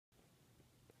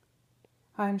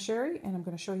Hi, I'm Sherry, and I'm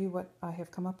going to show you what I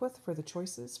have come up with for the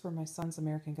choices for my son's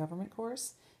American Government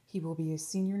course. He will be a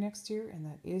senior next year, and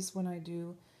that is when I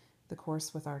do the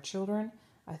course with our children.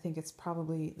 I think it's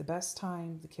probably the best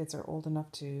time. The kids are old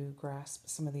enough to grasp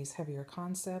some of these heavier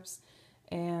concepts,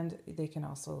 and they can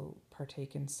also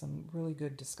partake in some really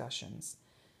good discussions.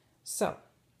 So,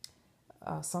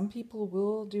 some people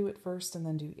will do it first and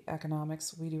then do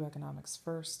economics. We do economics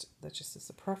first. That just is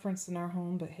a preference in our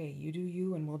home, but hey, you do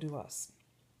you and we'll do us.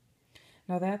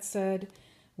 Now that said,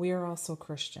 we are also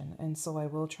Christian, and so I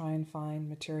will try and find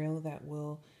material that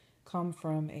will come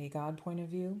from a God point of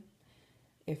view.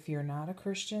 If you're not a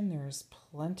Christian, there's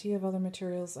plenty of other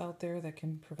materials out there that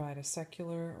can provide a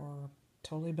secular or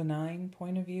totally benign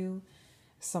point of view.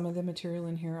 Some of the material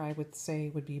in here I would say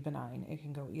would be benign. It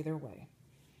can go either way.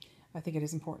 I think it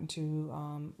is important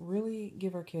to really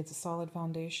give our kids a solid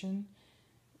foundation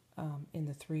in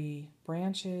the three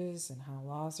branches and how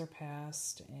laws are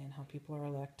passed and how people are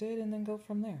elected, and then go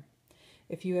from there.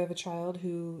 If you have a child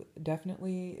who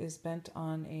definitely is bent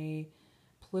on a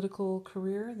political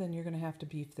career, then you're going to have to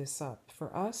beef this up.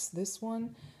 For us, this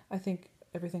one, I think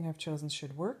everything I've chosen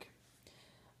should work.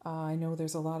 I know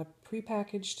there's a lot of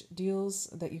prepackaged deals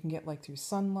that you can get like through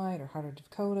Sunlight or Heart of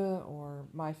Dakota or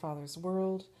My Father's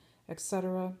World,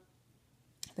 etc.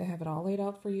 They have it all laid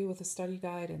out for you with a study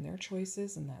guide and their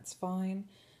choices, and that's fine.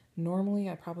 Normally,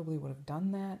 I probably would have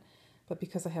done that, but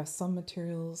because I have some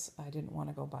materials, I didn't want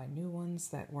to go buy new ones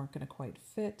that weren't going to quite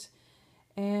fit.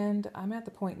 And I'm at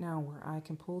the point now where I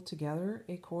can pull together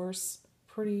a course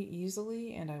pretty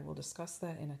easily, and I will discuss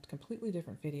that in a completely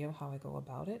different video, how I go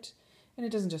about it. And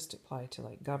it doesn't just apply to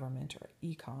like government or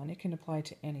econ, it can apply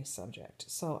to any subject.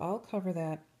 So I'll cover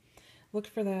that. Look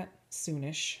for that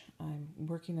soonish. I'm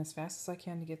working as fast as I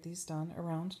can to get these done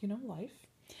around, life.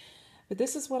 But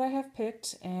this is what I have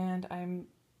picked, and I'm,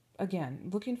 again,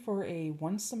 looking for a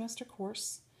one-semester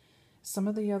course. Some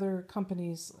of the other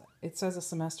companies, it says a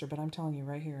semester, but I'm telling you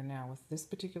right here and now, with this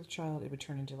particular child, it would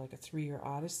turn into like a 3-year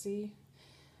odyssey.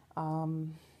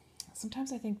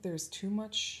 Sometimes I think there's too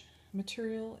much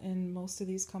material in most of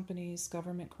these companies'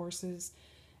 government courses,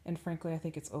 and frankly, I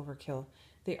think it's overkill.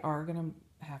 They are going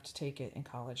to have to take it in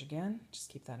college again. Just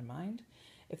keep that in mind.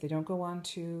 If they don't go on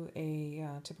to a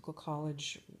typical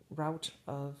college route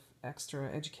of extra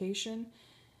education,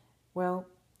 well,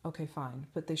 okay, fine.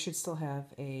 But they should still have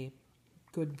a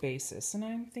good basis. And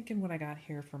I'm thinking what I got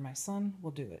here for my son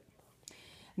will do it.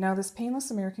 Now, this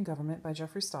Painless American Gov't by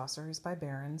Jeffrey Stosser is by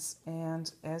Barron's.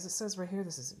 And as it says right here,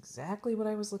 this is exactly what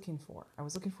I was looking for. I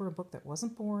was looking for a book that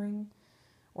wasn't boring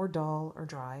or dull or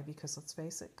dry, because let's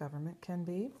face it, government can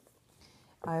be.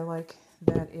 I like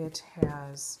that it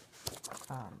has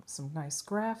some nice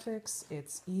graphics.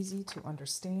 It's easy to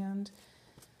understand.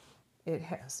 It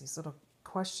has these little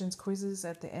questions, quizzes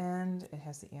at the end. It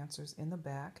has the answers in the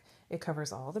back. It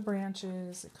covers all the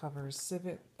branches. It covers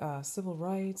civil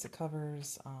rights. It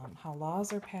covers how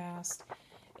laws are passed.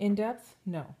 In depth,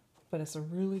 no, but it's a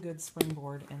really good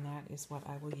springboard, and that is what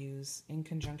I will use in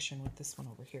conjunction with this one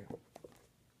over here.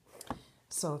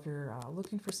 So if you're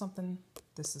looking for something,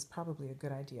 this is probably a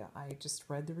good idea. I just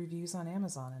read the reviews on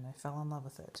Amazon and I fell in love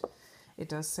with it. It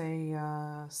does say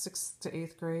 6th to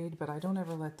 8th grade, but I don't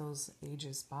ever let those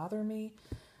ages bother me.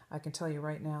 I can tell you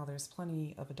right now, there's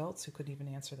plenty of adults who could even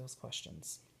answer those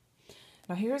questions.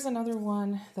 Now here's another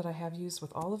one that I have used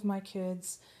with all of my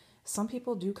kids. Some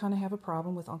people do kind of have a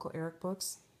problem with Uncle Eric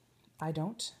books. I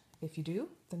don't. If you do,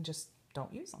 then just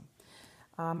don't use them.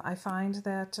 I find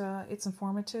that it's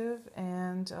informative,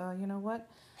 and you know what?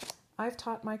 I've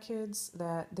taught my kids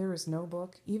that there is no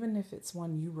book, even if it's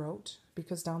one you wrote,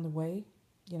 because down the way,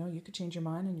 you could change your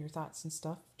mind and your thoughts and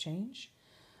stuff change.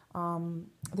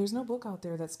 There's no book out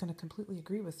there that's going to completely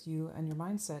agree with you and your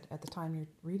mindset at the time you're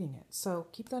reading it. So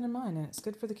keep that in mind, and it's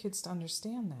good for the kids to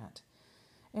understand that.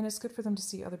 And it's good for them to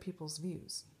see other people's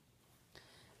views.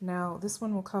 Now, this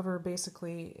one will cover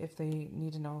basically if they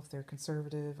need to know if they're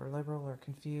conservative or liberal or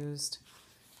confused.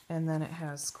 And then it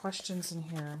has questions in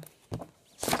here.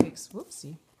 It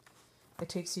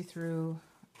takes you through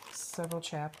several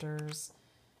chapters.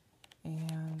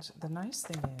 And the nice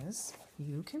thing is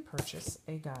you can purchase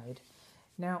a guide.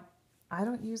 Now, I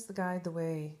don't use the guide the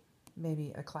way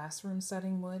maybe a classroom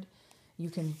setting would. You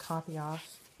can copy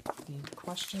off the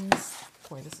questions.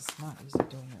 Boy, this is not easy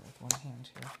doing it with one hand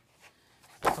here.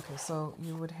 Okay, so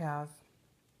you would have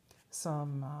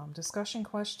some discussion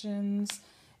questions,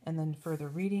 and then further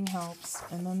reading helps,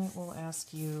 and then it will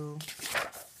ask you,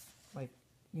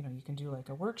 you can do like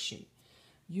a worksheet.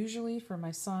 Usually for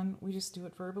my son, we just do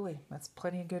it verbally. That's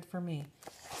plenty good for me.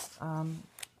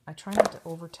 I try not to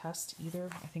over-test either.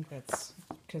 I think that's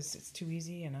because it's too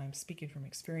easy, and I'm speaking from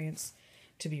experience,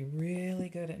 to be really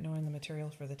good at knowing the material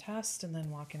for the test and then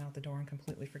walking out the door and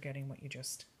completely forgetting what you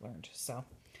just learned. So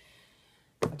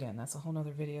again, that's a whole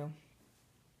nother video.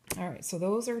 All right, so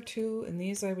those are two, and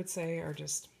these I would say are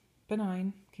just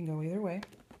benign, can go either way.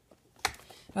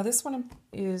 Now this one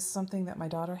is something that my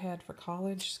daughter had for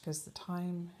college because the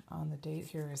time on the date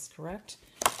here is correct.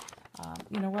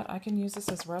 You know what, I can use this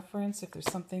as reference. If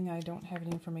there's something I don't have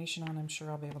any information on, I'm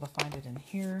sure I'll be able to find it in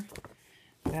here.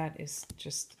 That is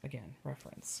just, again,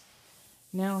 reference.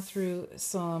 Now through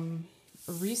some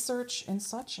research and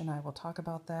such, and I will talk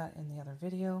about that in the other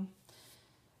video,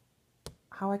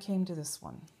 how I came to this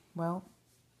one. Well,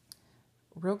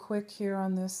 real quick here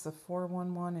on this, the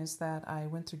 411 is that I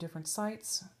went through different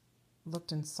sites,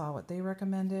 looked and saw what they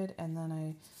recommended, and then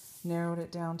I narrowed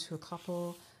it down to a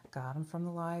couple, got them from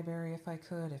the library if I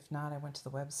could. If not, I went to the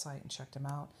website and checked them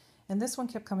out. And this one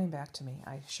kept coming back to me.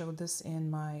 I showed this in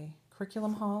my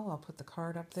curriculum haul. I'll put the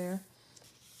card up there.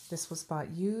 This was bought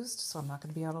used, so I'm not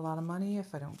going to be out a lot of money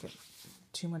if I don't get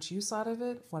too much use out of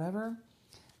it, whatever.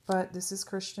 But this is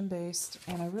Christian based,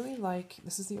 and I really like,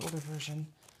 this is the older version,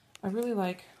 I really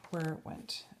like where it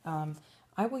went.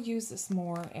 I will use this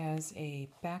more as a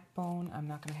backbone. I'm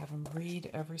not going to have them read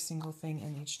every single thing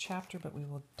in each chapter, but we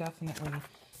will definitely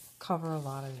cover a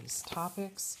lot of these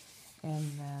topics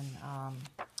and then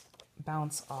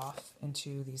bounce off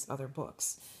into these other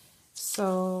books.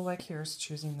 So like here's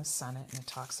Choosing the Senate, and it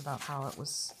talks about how it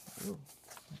was, ooh,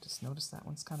 I just noticed that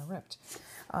one's kind of ripped.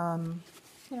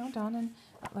 You know, done, and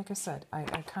like I said, I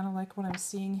kind of like what I'm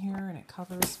seeing here, and it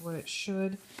covers what it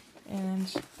should,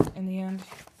 and in the end,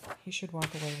 he should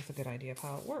walk away with a good idea of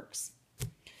how it works.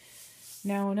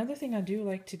 Now, another thing I do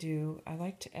like to do, I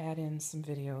like to add in some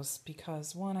videos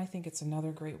because, one, I think it's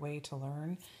another great way to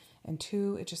learn, and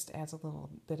two, it just adds a little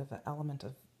bit of an element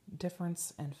of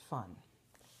difference and fun.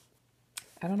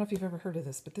 I don't know if you've ever heard of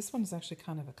this, but this one is actually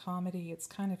kind of a comedy. It's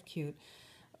kind of cute,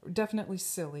 definitely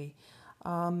silly.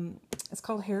 It's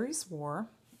called Harry's War,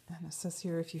 and it says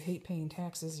here, if you hate paying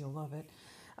taxes, you'll love it.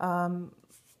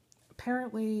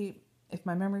 Apparently, if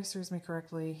my memory serves me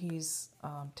correctly, he's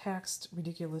taxed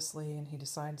ridiculously, and he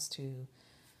decides to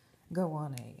go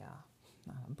on a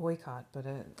boycott, but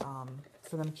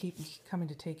for them keep coming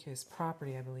to take his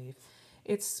property, I believe.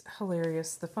 It's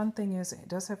hilarious. The fun thing is, it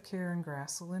does have Karen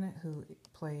Grassel in it, who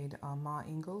played Ma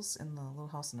Ingalls in the Little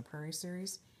House on the Prairie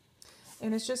series.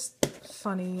 And it's just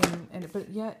funny, but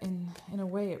yet in a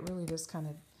way it really does kind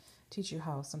of teach you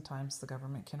how sometimes the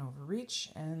government can overreach.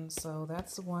 And so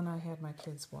that's the one I had my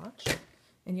kids watch.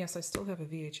 And yes, I still have a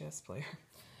VHS player.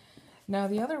 Now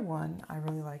the other one I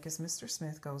really like is Mr.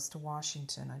 Smith Goes to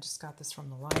Washington. I just got this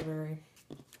from the library.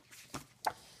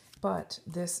 But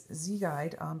this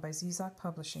Z-Guide by ZZOC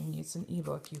Publishing, it's an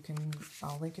ebook.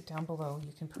 I'll link it down below.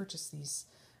 You can purchase these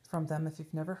from them. If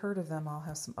you've never heard of them, I'll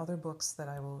have some other books that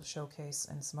I will showcase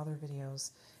and some other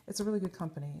videos. It's a really good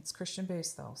company. It's Christian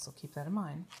based though, so keep that in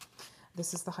mind.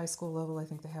 This is the high school level. I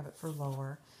think they have it for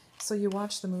lower. So you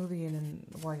watch the movie, and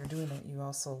while you're doing it, you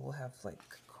also will have like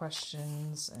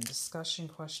questions and discussion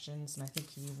questions, and I think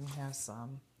he even has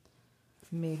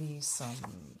maybe some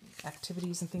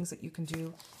activities and things that you can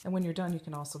do. And when you're done, you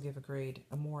can also give a grade,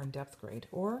 a more in-depth grade,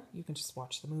 or you can just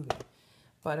watch the movie.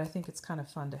 But I think it's kind of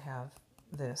fun to have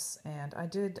this. And I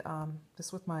did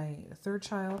this with my third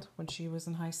child when she was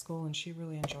in high school, and she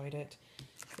really enjoyed it.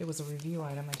 It was a review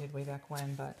item I did way back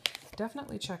when, but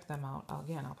definitely check them out.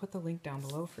 Again, I'll put the link down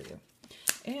below for you.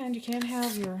 And you can't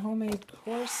have your homemade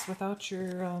course without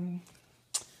your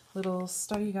little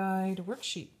study guide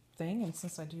worksheet thing. And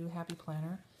since I do Happy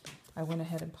Planner, I went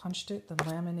ahead and punched it, then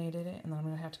laminated it, and then I'm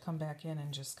going to have to come back in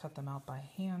and just cut them out by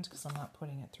hand because I'm not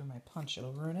putting it through my punch.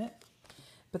 It'll ruin it.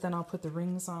 But then I'll put the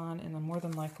rings on, and then more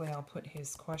than likely I'll put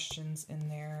his questions in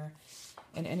there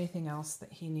and anything else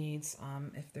that he needs.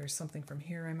 If there's something from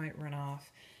here I might run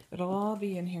off. It'll all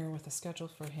be in here with a schedule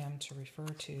for him to refer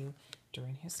to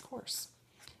during his course.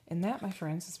 And that, my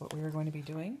friends, is what we are going to be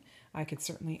doing. I could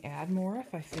certainly add more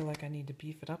if I feel like I need to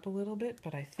beef it up a little bit,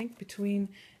 but I think between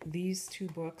these two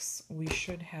books, we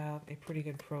should have a pretty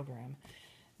good program.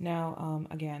 Now,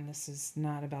 again, this is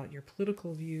not about your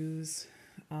political views.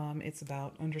 It's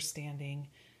about understanding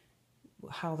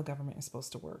how the government is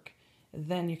supposed to work.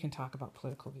 Then you can talk about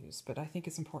political views, but I think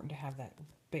it's important to have that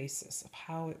basis of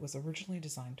how it was originally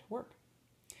designed to work.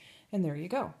 And there you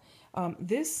go.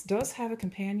 This does have a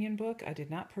companion book. I did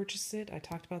not purchase it. I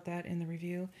talked about that in the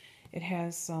review. It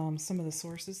has some of the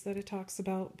sources that it talks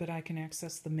about, but I can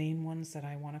access the main ones that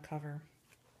I want to cover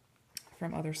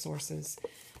from other sources,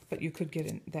 but you could get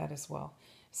in that as well.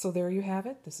 So there you have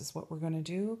it. This is what we're going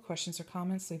to do. Questions or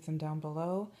comments, leave them down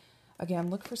below. Again,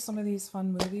 look for some of these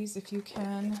fun movies if you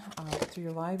can, through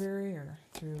your library or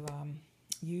through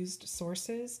used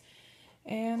sources.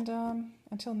 And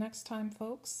until next time,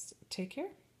 folks, take care.